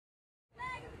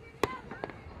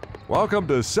Welcome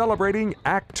to Celebrating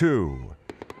Act 2.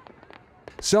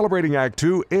 Celebrating Act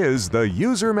 2 is the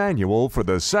user manual for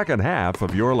the second half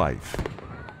of your life.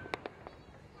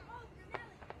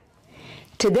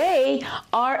 Today,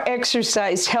 our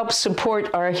exercise helps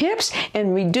support our hips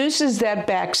and reduces that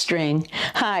back strain.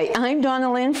 Hi, I'm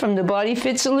Donnalynn from the Body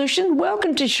Fit Solution.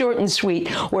 Welcome to Short and Sweet,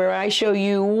 where I show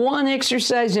you one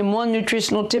exercise and one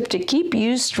nutritional tip to keep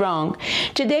you strong.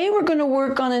 Today, we're going to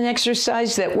work on an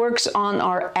exercise that works on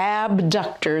our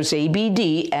abductors,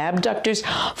 ABD, abductors,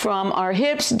 from our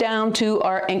hips down to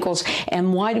our ankles.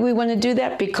 And why do we want to do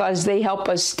that? Because they help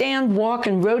us stand, walk,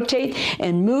 and rotate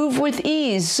and move with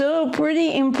ease. So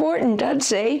pretty important, I'd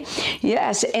say.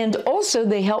 Yes, and also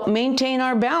they help maintain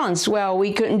our balance. Well,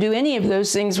 we couldn't do any of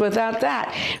those things without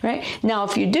that, right? Now,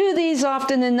 if you do these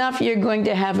often enough, you're going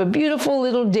to have a beautiful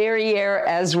little derriere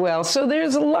as well. So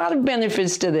there's a lot of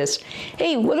benefits to this.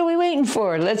 Hey, what are we waiting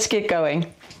for? Let's get going.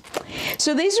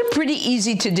 So these are pretty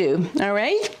easy to do, all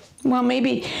right? Well,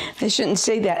 maybe I shouldn't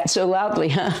say that so loudly,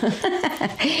 huh?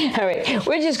 All right,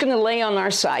 we're just going to lay on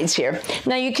our sides here.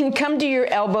 Now, you can come to your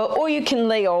elbow or you can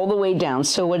lay all the way down,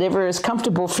 so whatever is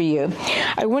comfortable for you.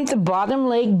 I want the bottom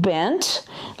leg bent,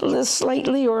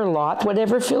 slightly or a lot,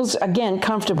 whatever feels, again,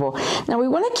 comfortable. Now, we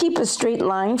want to keep a straight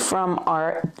line from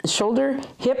our shoulder,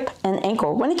 hip, and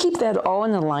ankle. We want to keep that all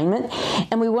in alignment,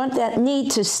 and we want that knee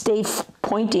to stay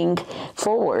pointing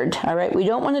forward, all right? We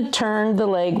don't want to turn the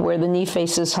leg where the knee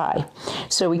faces high.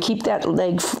 So we keep that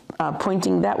leg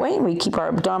pointing that way, and we keep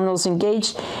our abdominals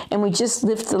engaged, and we just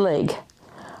lift the leg.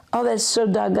 Oh, that's so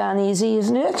doggone easy,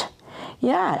 isn't it?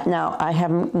 Yeah, now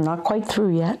not quite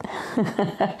through yet.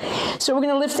 So we're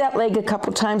going to lift that leg a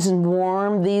couple times and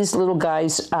warm these little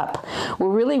guys up. We're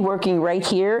really working right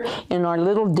here in our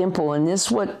little dimple, and this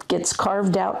is what gets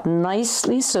carved out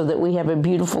nicely so that we have a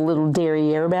beautiful little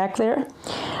derriere back there.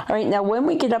 All right, now when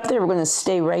we get up there, we're going to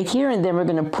stay right here, and then we're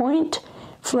going to point,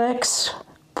 flex,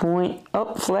 point,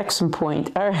 up, flex, and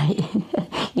point. All right,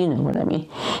 you know what I mean.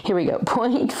 Here we go.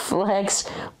 Point, flex,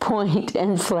 point,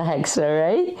 and flex. All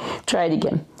right, try it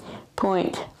again.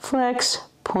 Point, flex,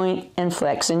 point, and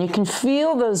flex. And you can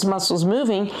feel those muscles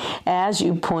moving as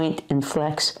you point and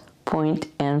flex, point,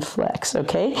 and flex,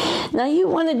 okay? Now you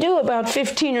want to do about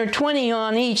 15 or 20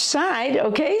 on each side,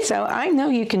 okay? So I know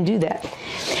you can do that.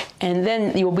 And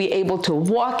then you'll be able to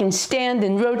walk and stand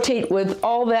and rotate with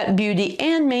all that beauty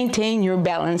and maintain your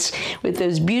balance with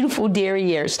those beautiful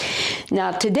derrieres. Now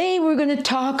today we're going to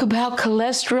talk about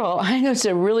cholesterol. I know it's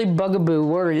a really bugaboo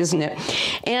word, isn't it?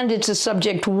 And it's a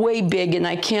subject way big, and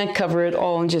I can't cover it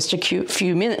all in just a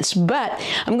few minutes. But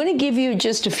I'm going to give you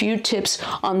just a few tips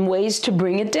on ways to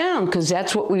bring it down, because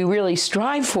that's what we really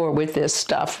strive for with this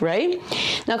stuff, right?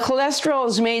 Now cholesterol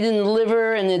is made in the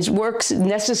liver, and it works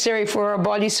necessary for our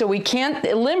body, so we can't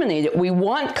eliminate it. We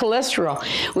want cholesterol.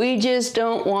 We just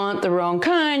don't want the wrong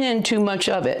kind and too much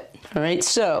of it. All right,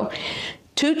 so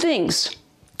two things,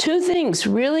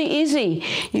 really easy.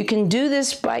 You can do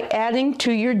this by adding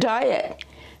to your diet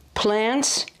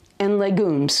plants and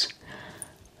legumes.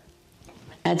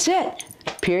 That's it.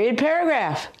 Period,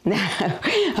 paragraph. Now,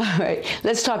 all right,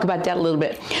 let's talk about that a little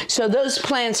bit. So those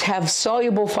plants have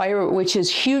soluble fiber, which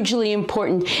is hugely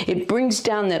important. It brings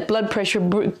down that blood pressure,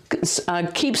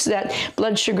 keeps that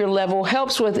blood sugar level,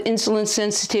 helps with insulin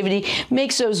sensitivity,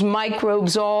 makes those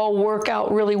microbes all work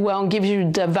out really well, and gives you a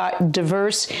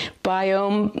diverse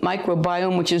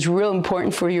microbiome, which is real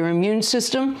important for your immune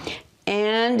system.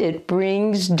 And it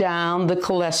brings down the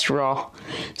cholesterol.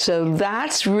 So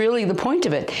that's really the point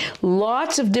of it.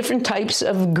 Lots of different types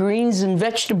of greens and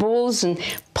vegetables and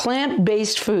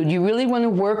plant-based food. You really want to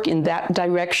work in that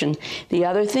direction. The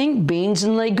other thing, beans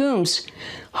and legumes.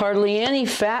 Hardly any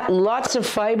fat, lots of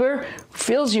fiber,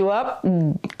 fills you up,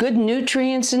 good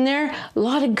nutrients in there, a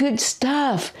lot of good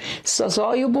stuff. So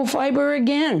soluble fiber,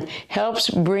 again, helps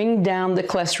bring down the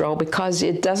cholesterol because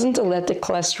it doesn't let the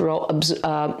cholesterol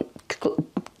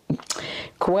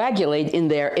coagulate in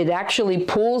there. It actually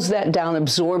pulls that down,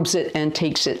 absorbs it, and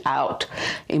takes it out.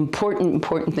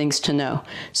 Important things to know.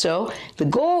 So the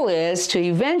goal is to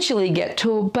eventually get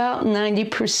to about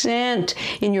 90%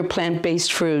 in your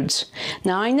plant-based foods.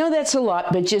 Now I know that's a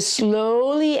lot, but just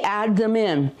slowly add them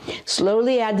in.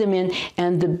 Slowly add them in,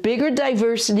 and the bigger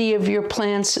diversity of your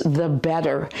plants, the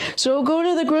better. So go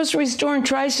to the grocery store and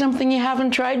try something you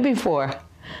haven't tried before.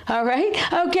 All right?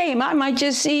 Okay, I might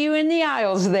just see you in the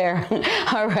aisles there.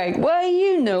 All right, well,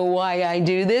 you know why I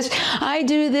do this. I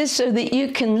do this so that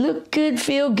you can look good,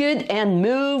 feel good, and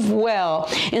move well.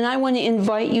 And I want to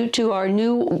invite you to our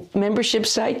new membership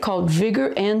site called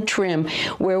Vigor and Trim,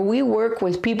 where we work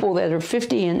with people that are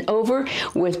 50 and over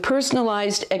with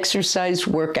personalized exercise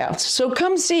workouts. So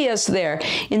come see us there.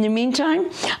 In the meantime,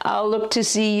 I'll look to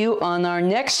see you on our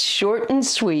next Short and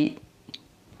Sweet.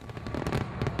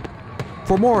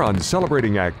 For more on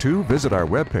Celebrating Act 2, visit our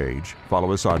webpage,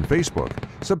 follow us on Facebook,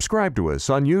 subscribe to us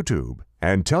on YouTube,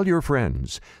 and tell your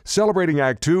friends. Celebrating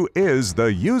Act 2 is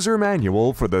the user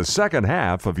manual for the second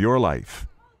half of your life.